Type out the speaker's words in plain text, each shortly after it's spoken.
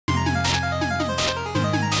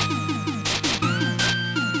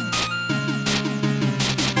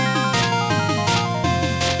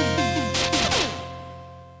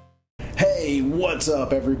What's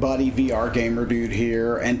up, everybody? vrgamerdude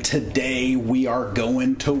here, and today we are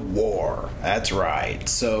going to war. That's right.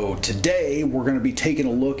 So today we're going to be taking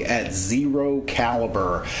a look at Zero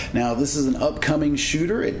Caliber. Now, this is an upcoming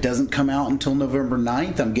shooter. It doesn't come out until November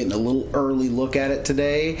 9th. I'm getting a little early look at it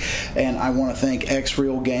today, and I want to thank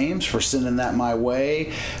X-Real Games for sending that my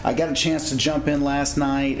way. I got a chance to jump in last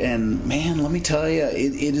night, and man, let me tell you, it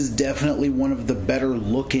is definitely one of the better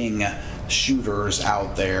looking shooters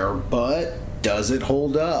out there, but does it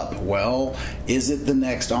hold up? Well, is it the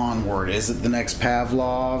next Onward? Is it the next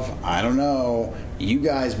Pavlov? I don't know. You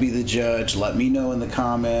guys be the judge. Let me know in the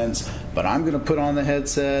comments. But I'm going to put on the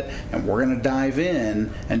headset and we're going to dive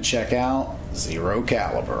in and check out Zero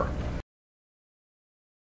Caliber.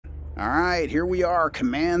 Alright, here we are,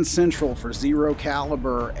 Command Central for Zero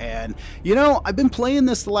Caliber, and you know, I've been playing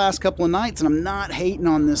this the last couple of nights and I'm not hating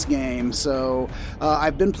on this game. So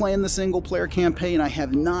I've been playing the single player campaign. I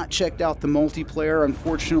have not checked out the multiplayer.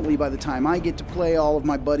 Unfortunately, by the time I get to play, all of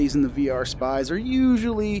my buddies in the VR Spies are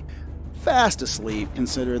usually fast asleep,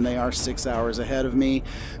 considering they are 6 hours ahead of me.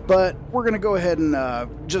 But we're gonna go ahead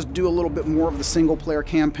and just do a little bit more of the single player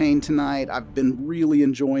campaign tonight. I've been really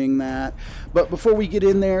enjoying that. But before we get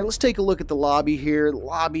in there, let's take a look at the lobby here. The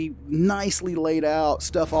lobby nicely laid out,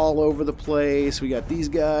 stuff all over the place. We got these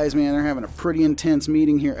guys, man, they're having a pretty intense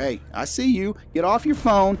meeting here. Hey, I see you. Get off your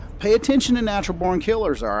phone, pay attention to Natural Born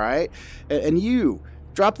Killers, all right? And you,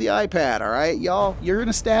 drop the iPad, all right? Y'all, you're in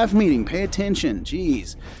a staff meeting. Pay attention.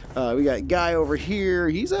 Jeez. We got a guy over here.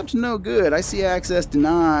 He's up to no good. I see access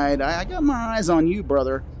denied. I got my eyes on you,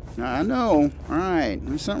 brother. I know. All right.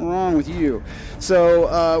 There's something wrong with you.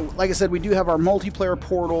 So, like I said, we do have our multiplayer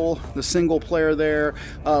portal, the single player there.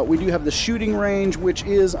 We do have the shooting range, which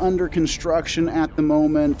is under construction at the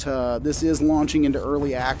moment. This is launching into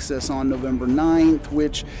early access on November 9th,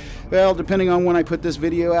 which, well, depending on when I put this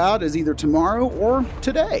video out, is either tomorrow or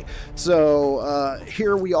today. So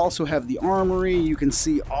here we also have the armory. You can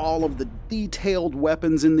see all of the detailed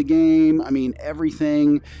weapons in the game. I mean,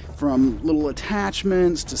 everything from little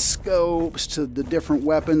attachments to scopes to the different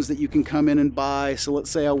weapons that you can come in and buy. So let's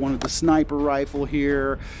say I wanted the sniper rifle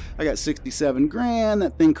here. I got 67 grand.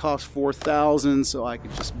 That thing costs 4,000, so I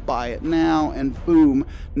could just buy it now, and boom,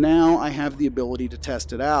 now I have the ability to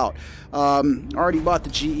test it out. Already bought the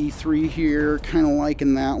GE3 here, kind of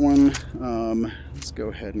liking that one. Let's go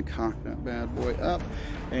ahead and cock that bad boy up,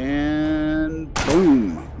 and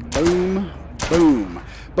boom, boom, boom.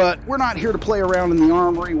 But we're not here to play around in the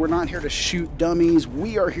armory. We're not here to shoot dummies.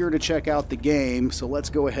 We are here to check out the game, so let's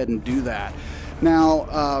go ahead and do that.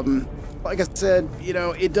 Now, like I said, you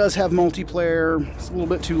know, it does have multiplayer. It's a little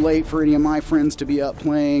bit too late for any of my friends to be up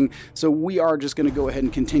playing, so we are just going to go ahead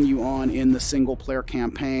and continue on in the single player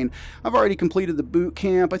campaign. I've already completed the boot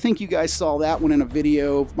camp. I think you guys saw that one in a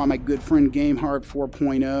video by my good friend GameHard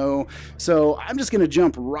 4.0. So I'm just going to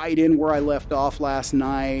jump right in where I left off last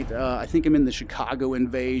night. I think I'm in the Chicago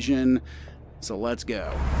invasion, so let's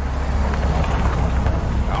go.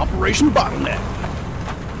 Operation Bottleneck.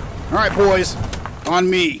 All right, boys, on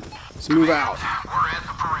me. Let's move out. We're at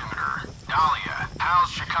the perimeter. Dahlia, how's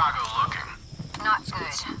Chicago looking? Not good.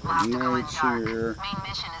 We'll have to go in dark. Here. Main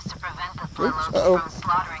mission is to prevent the Thrillers from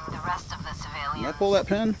slaughtering the rest of the civilians. Can I pull that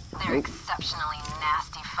pin? They're exceptionally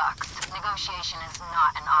nasty fucks. Negotiation is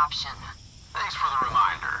not an option. Thanks for the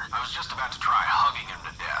reminder. I was just about to try hugging him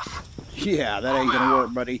to death. Yeah, that ain't gonna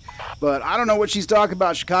work, buddy. But I don't know what she's talking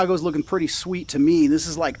about. Chicago's looking pretty sweet to me. This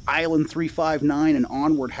is like Island 359 and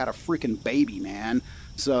Onward had a freaking baby, man.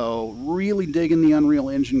 So really digging the Unreal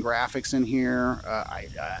Engine graphics in here.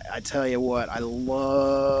 I tell you what, I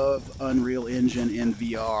love Unreal Engine in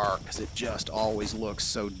VR because it just always looks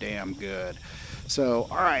so damn good. So,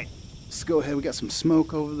 all right, let's go ahead. We got some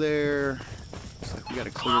smoke over there. Looks like we got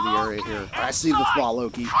to clear the area here. I see the flaw,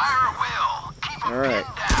 Loki. Fire at will. Keep him all right.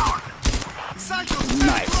 pinned down.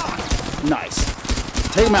 Nice.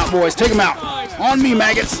 Nice. Take him out, boys. Take him out. On me,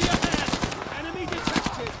 maggots.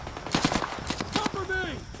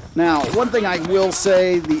 Now, one thing I will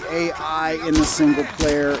say, the AI in the single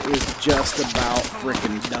player is just about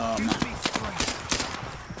freaking dumb.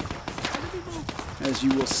 As you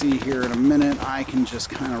will see here in a minute, I can just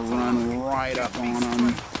kind of run right up on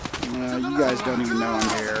them. You guys don't even know I'm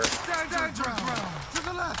here.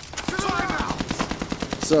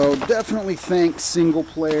 So definitely think single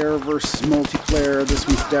player versus multiplayer. This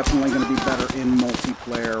one's definitely going to be better in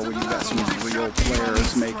multiplayer where you got some real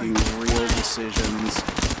players making real decisions.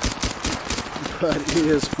 But it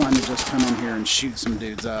is fun to just come in here and shoot some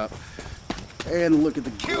dudes up. And look at the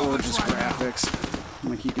gorgeous graphics.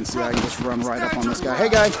 Like you can see, I can just run right up on this guy. Hey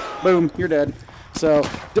guy, boom, you're dead. So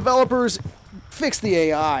developers, fix the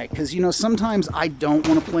AI, because, you know, sometimes I don't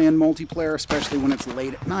want to play in multiplayer, especially when it's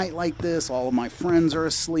late at night like this. All of my friends are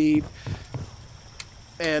asleep.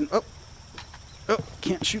 And, oh,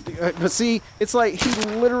 can't shoot the... but see, it's like he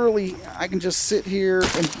literally... I can just sit here,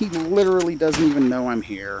 and he literally doesn't even know I'm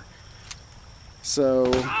here.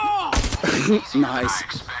 So... nice.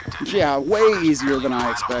 Yeah, way easier than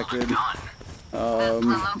I expected.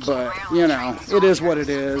 But, you know, it is what it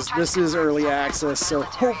is. This is early access, so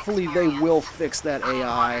hopefully they will fix that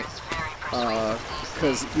AI.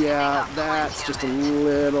 Because, yeah, that's just a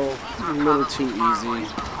little too easy.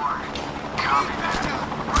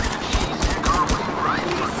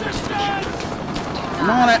 I'm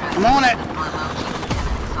on it! I'm on it!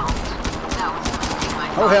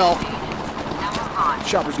 Oh, hell.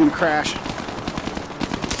 Chopper's gonna crash.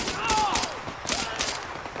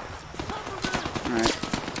 Alright.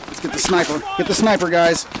 Let's get the sniper. Get the sniper,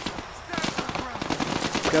 guys.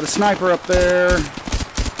 Got a sniper up there.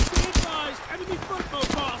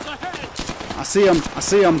 I see him. I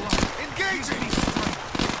see him.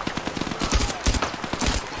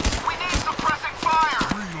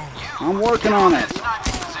 I'm working on it.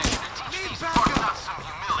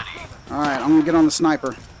 Alright, I'm gonna get on the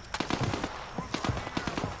sniper.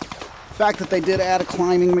 The fact that they did add a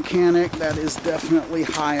climbing mechanic, that is definitely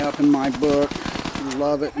high up in my book.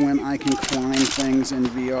 Love it when I can climb things in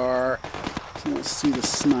VR. So let's see the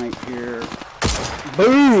snipe here.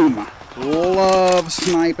 Boom! Love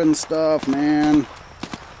sniping stuff, man.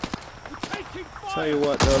 Tell you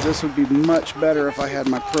what though, this would be much better if I had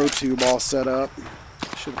my Pro Tube all set up.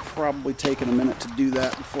 Should have probably taken a minute to do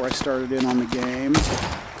that before I started in on the game.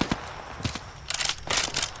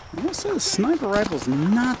 I will say the sniper rifle's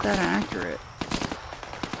not that accurate.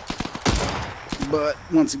 But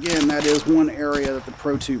once again, that is one area that the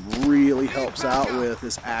Pro Tube really helps out with,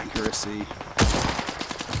 is accuracy.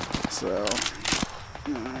 So,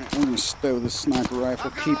 alright, I'm going to stow the sniper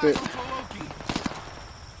rifle, keep it.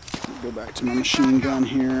 Go back to my machine gun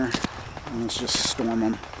here, and let's just storm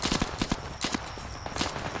them.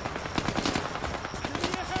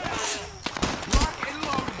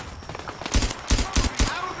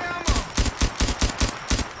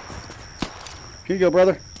 Here you go,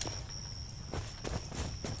 brother.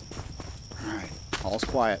 Alright, all's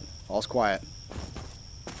quiet. All's quiet.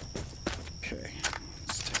 Okay,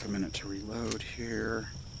 let's take a minute to reload here.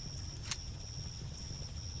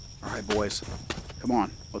 Alright, boys. Come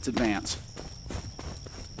on, let's advance.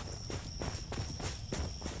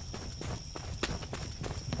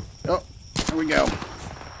 Oh, there we go.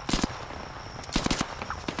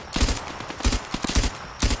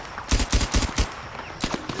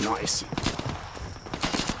 Nice.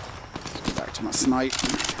 Let's go back to my snipe.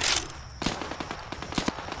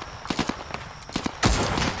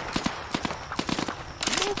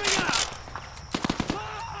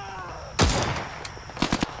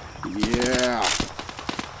 Yeah.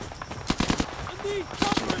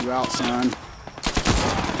 Check you out, son.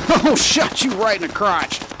 Oh, shot you right in the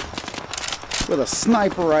crotch. With a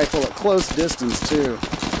sniper rifle at close distance, too.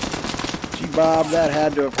 Gee, Bob, that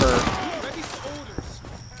had to have hurt.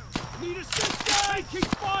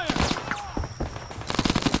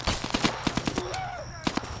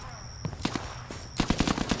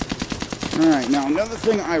 Alright, now another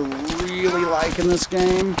thing I really like in this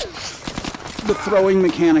game, the throwing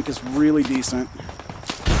mechanic is really decent.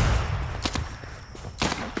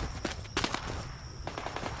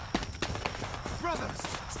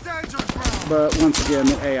 But once again,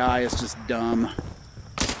 the AI is just dumb.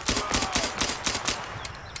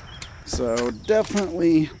 So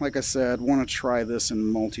definitely, like I said, want to try this in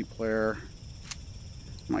multiplayer.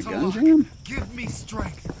 My gun jam? Give me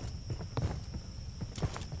strength.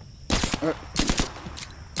 There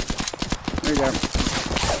you go.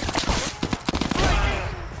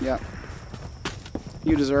 Yeah.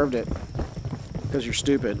 You deserved it. Because you're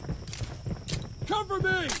stupid. Cover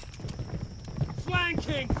me!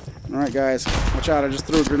 Flanking! Alright, guys. Watch out, I just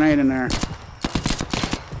threw a grenade in there. Enemy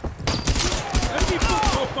foot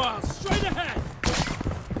profile, straight ahead!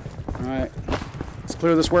 Alright. Let's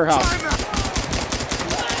clear this warehouse.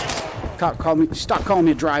 Stop calling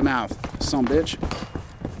me a dry mouth, son of a bitch.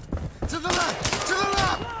 To the left! To the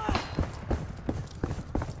left!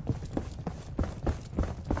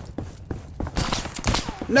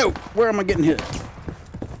 No! Where am I getting hit?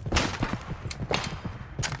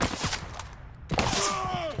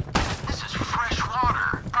 This is fresh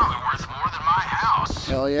water. Probably worth more than my house.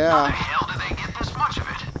 Hell How the yeah. hell do they get this much of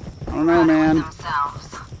it? I don't know, man.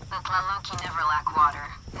 Themselves. The Tlaluki never lack water.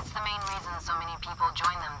 It's the main reason so many people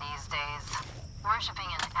join them these days. Worshipping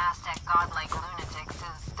an Aztec god like lunatics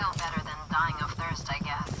is still better than dying of thirst, I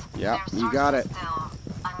guess. Yep, Their you got source it. is still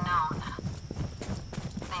unknown.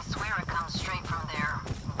 They swear it comes straight from their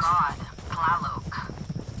god, Tlaloc.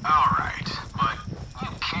 Alright, but you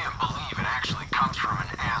can't believe it actually comes from an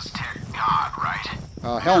Aztec god,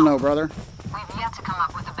 right? Hell no, brother. We've yet to come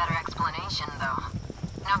up with a better explanation, though.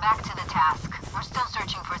 Now back to the task. We're still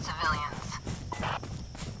searching for civilians.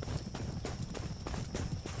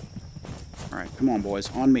 Alright, come on,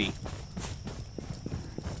 boys. On me.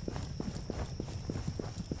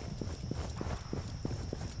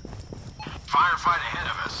 Firefight ahead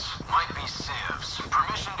of us. Might be civs.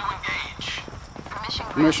 Permission to engage.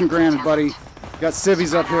 Permission granted, buddy. Lieutenant. Got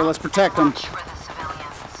civvies up here. Let's protect them. Watch for the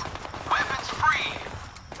civilians. Weapons free!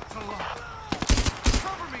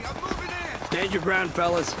 Cover me, I'm moving in! Stand your ground,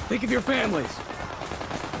 fellas. Think of your families.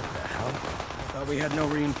 What the hell? I thought we had no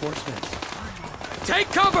reinforcements. Take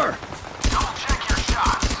cover! Double check your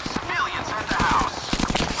shots. Civilians at the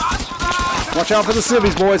house. Roger that! Watch out for the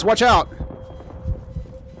civvies, boys. Watch out.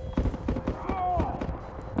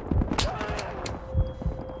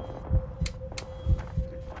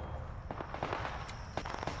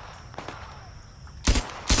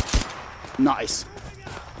 Nice.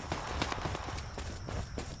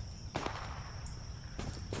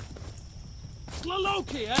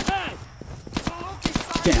 Slaloki, ahead!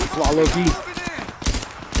 Damn, Tlaloc.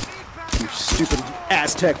 You stupid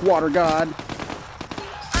Aztec water god.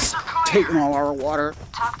 Sector clear! Taking all our water.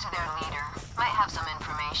 Talk to their leader. Might have some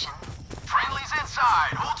information. Friendly's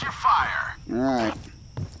inside. Hold your fire. Alright.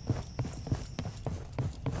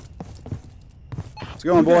 Let's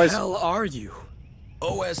go, Who boys. the hell are you?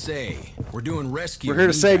 OSA. We're doing rescue. We're here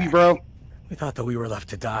to save you, bro. We thought that we were left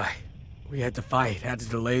to die. We had to fight, had to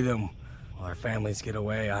delay them while our families get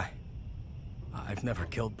away. I've never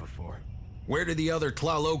killed before. Where did the other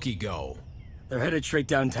Tlaloc go? They're headed straight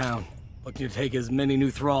downtown, looking to take as many new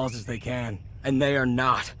thralls as they can. And they are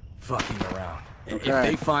not fucking around. If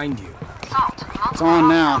Okay. they find you, Salt, It's on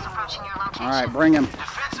now. approaching your location. Alright, bring him.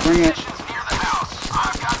 Defensive Bring it. positions near the house.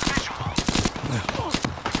 I've got visual.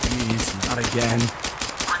 please, not again.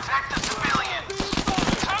 Protect the civilians.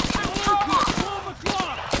 Attention trooper! 12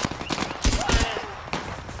 o'clock!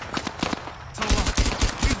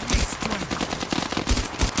 Give me strength.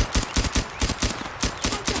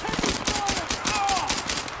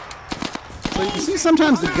 So you can see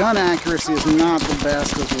sometimes the gun accuracy is not the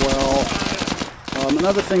best as well.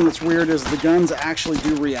 Another thing that's weird is the guns actually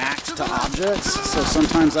do react to objects, so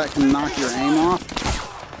sometimes that can knock your aim off.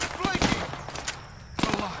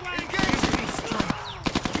 Engage me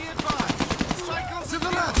strength. Be advised. Cycle to the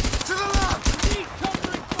left! To the left! Need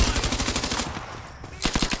covering fire!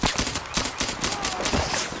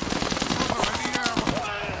 I need ammo.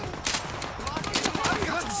 I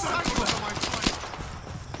got the cycle on my flank.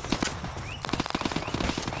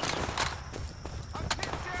 I'm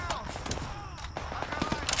pinned down.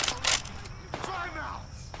 Try now.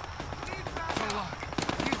 Need back.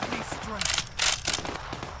 Give me strength.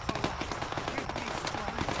 Give me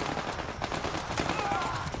strength.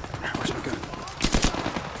 Where's my gun?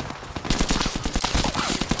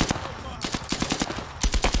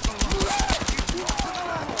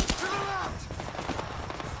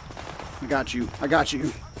 I got you. I got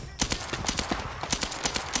you.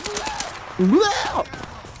 Wow!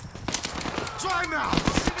 Try now.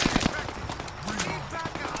 Need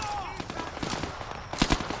backup.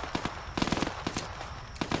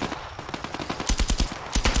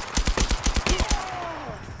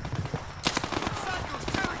 Cycle's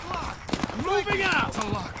 10 o'clock. Moving out! To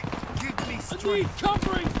luck. Give me I need strength.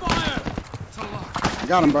 covering fire! To luck. I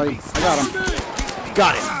got him, buddy. I got him.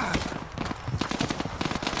 Got him.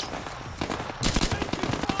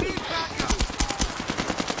 Need backup.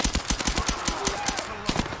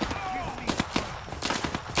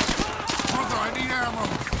 Brother, I need ammo.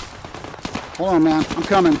 Hold on, man. I'm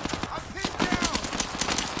coming. I'm pinned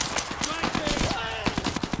down.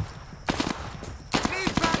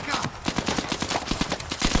 Need backup.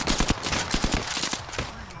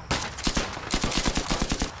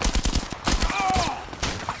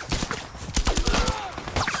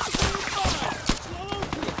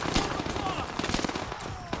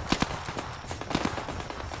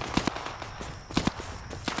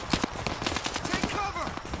 Take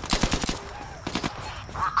cover.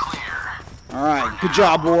 We're clear. All right. Good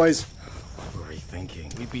job, boys. What were we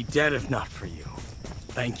thinking? We'd be dead if not for you.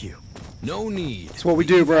 Thank you. No need. It's what we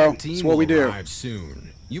do, bro. Team It's what we will do. arrive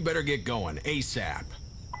soon. You better get going ASAP.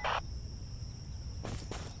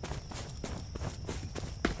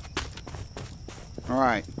 All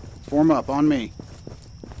right. Form up on me.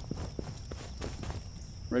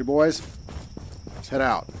 Ready, boys? head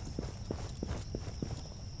out.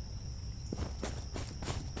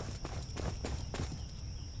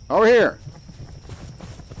 Over here.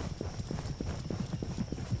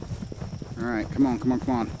 Alright, come on, come on,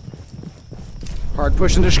 come on. Hard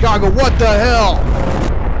push into Chicago. What the hell?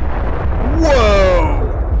 Whoa!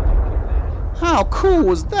 How cool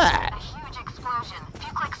was that? A huge explosion. A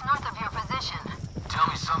few clicks north of your position. Tell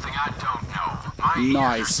me something I don't know. My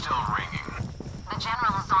ears are still ringing. The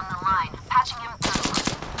general is on the line, patching him through.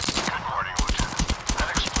 Good morning, Lieutenant.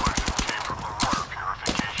 That explosion came from the water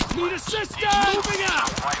purification. Need assistance! Moving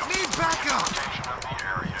out! Need backup! Rotation of the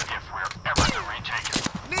area if we're ever to retake it.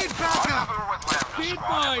 Need backup! Be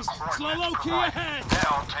advised, slow low key ahead.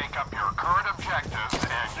 They'll take up your current objectives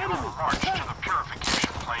and you will march to the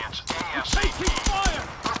purification plants Taking ASAP. fire!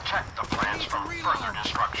 Protect the plants from further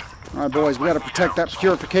destruction. Alright, boys, we gotta protect that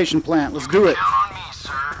purification plant. Let's do it. Count on me,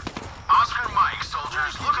 sir. Oscar Mike,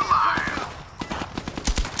 soldiers, look alive.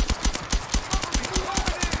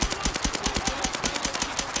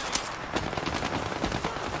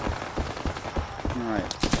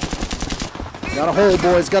 Alright. Got a hold,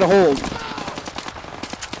 boys, got a hold.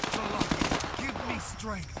 Give me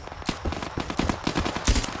strength.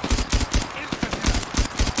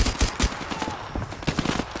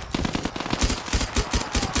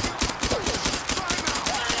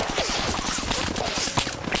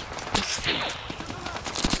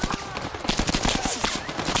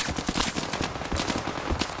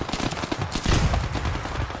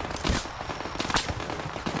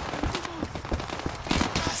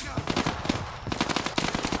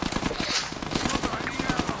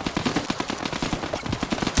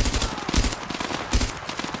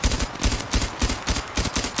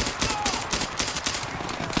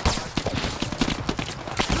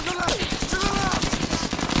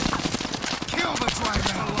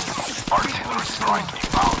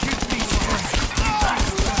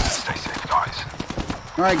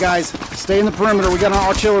 Alright, guys, stay in the perimeter. We got an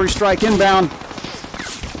artillery strike inbound.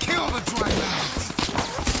 Kill the dry mouths.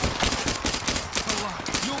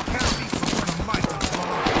 You'll carry for the might of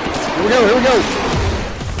Allah. Here we go, here we go.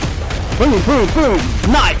 Boom, boom, boom.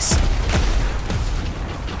 Nice.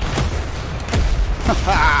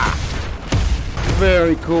 Haha.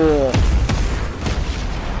 Very cool.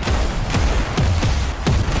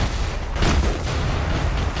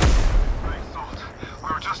 We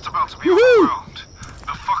were just about to be Woohoo! overwhelmed.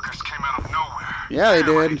 The fuckers came out of nowhere. Yeah, they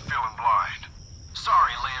Already did. feeling blind.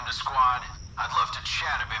 Sorry, Lambda Squad. I'd love to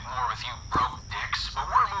chat a bit more with you broke dicks, but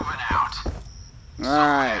we're moving out.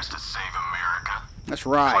 Someone has to save America. That's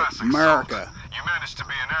right, Classic America. Salt. You managed to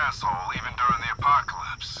be an asshole even during the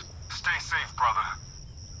apocalypse. Stay safe, brother.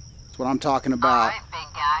 That's what I'm talking about. Alright, big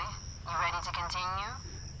guy. You ready to continue?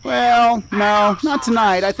 Well, no, not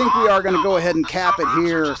tonight. I think we are going to go ahead and cap it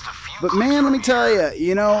here. But man, let me tell you,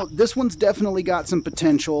 you know, this one's definitely got some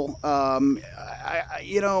potential.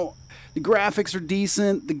 You know, the graphics are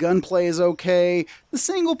decent. The gunplay is okay. The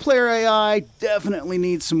single-player AI definitely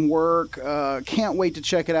needs some work. Can't wait to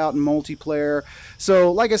check it out in multiplayer.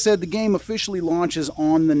 So, like I said, the game officially launches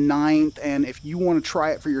on the 9th. And if you want to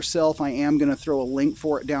try it for yourself, I am going to throw a link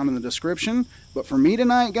for it down in the description. But for me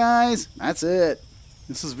tonight, guys, that's it.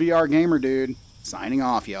 This is VR Gamer Dude, signing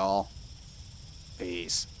off, y'all.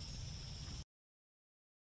 Peace.